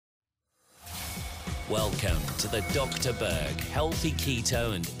Welcome to the Dr. Berg Healthy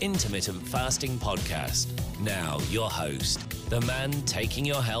Keto and Intermittent Fasting Podcast. Now, your host, the man taking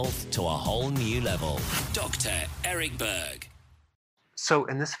your health to a whole new level, Dr. Eric Berg. So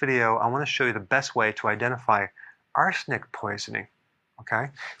in this video, I want to show you the best way to identify arsenic poisoning. Okay,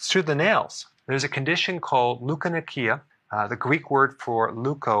 it's through the nails. There's a condition called leukonychia. The Greek word for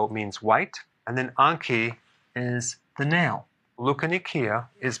leuko means white, and then anchi is the nail. Leukonychia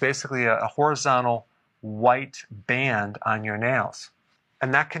is basically a horizontal white band on your nails,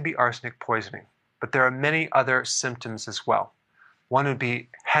 and that can be arsenic poisoning. But there are many other symptoms as well. One would be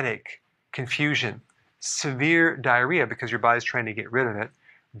headache, confusion, severe diarrhea because your body's trying to get rid of it,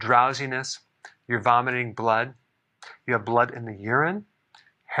 drowsiness, you're vomiting blood, you have blood in the urine,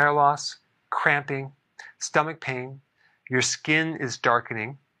 hair loss, cramping, stomach pain, your skin is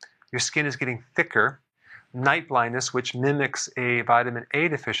darkening, your skin is getting thicker, night blindness, which mimics a vitamin A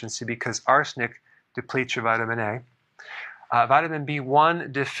deficiency because arsenic depletes your vitamin A. Vitamin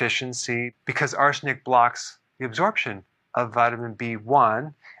B1 deficiency because arsenic blocks the absorption of vitamin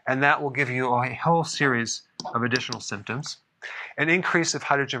B1, and that will give you a whole series of additional symptoms. An increase of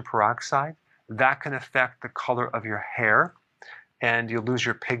hydrogen peroxide, that can affect the color of your hair, and you'll lose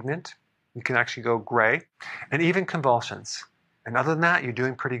your pigment. You can actually go gray, and even convulsions. And other than that, you're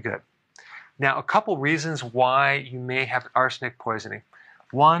doing pretty good. Now, a couple reasons why you may have arsenic poisoning.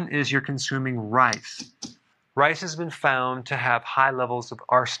 One is you're consuming rice. Rice has been found to have high levels of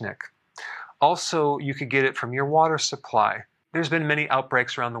arsenic. Also, you could get it from your water supply. There's been many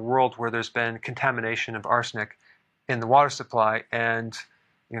outbreaks around the world where there's been contamination of arsenic in the water supply, and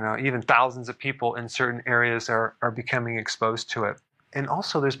even thousands of people in certain areas are becoming exposed to it. And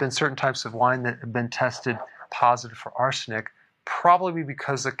also, there's been certain types of wine that have been tested positive for arsenic, probably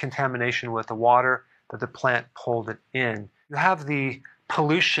because of contamination with the water that the plant pulled it in. You have the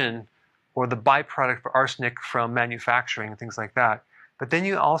pollution or the byproduct of arsenic from manufacturing and things like that. But then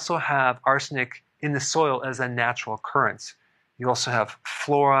you also have arsenic in the soil as a natural occurrence. You also have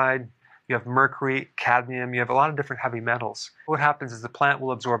fluoride, you have mercury, cadmium, you have a lot of different heavy metals. What happens is the plant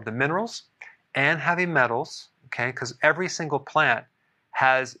will absorb the minerals and heavy metals, okay, because every single plant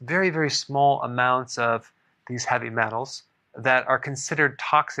has very, very small amounts of these heavy metals that are considered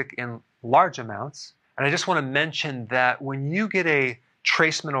toxic in large amounts. And I just want to mention that when you get a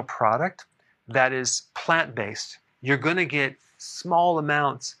trace mineral product that is plant-based, you're going to get small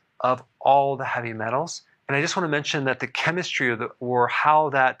amounts of all the heavy metals. And I just want to mention that the chemistry or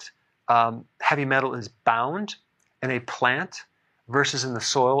how that heavy metal is bound in a plant versus in the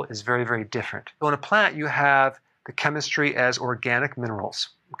soil is very, very different. So in a plant, you have the chemistry as organic minerals.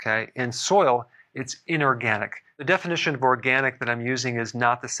 Okay? In soil, it's inorganic. The definition of organic that I'm using is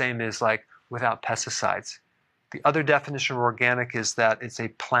not the same as like without pesticides. The other definition of organic is that it's a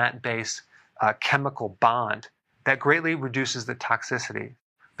plant-based chemical bond that greatly reduces the toxicity.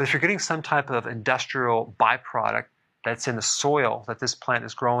 But if you're getting some type of industrial byproduct that's in the soil that this plant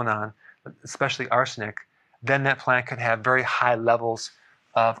is growing on, especially arsenic, then that plant could have very high levels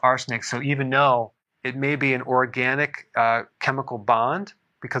of arsenic. So even though it may be an organic chemical bond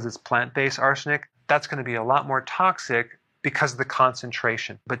because it's plant-based arsenic, that's going to be a lot more toxic because of the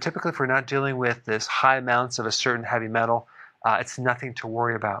concentration. But typically, if we're not dealing with this high amounts of a certain heavy metal, it's nothing to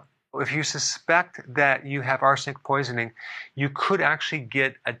worry about. If you suspect that you have arsenic poisoning, you could actually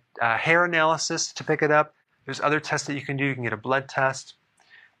get a hair analysis to pick it up. There's other tests that you can do. You can get a blood test.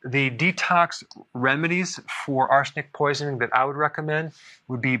 The detox remedies for arsenic poisoning that I would recommend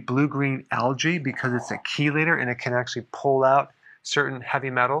would be blue-green algae because it's a chelator and it can actually pull out certain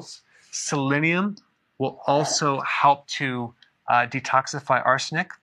heavy metals. Selenium will also help to detoxify arsenic.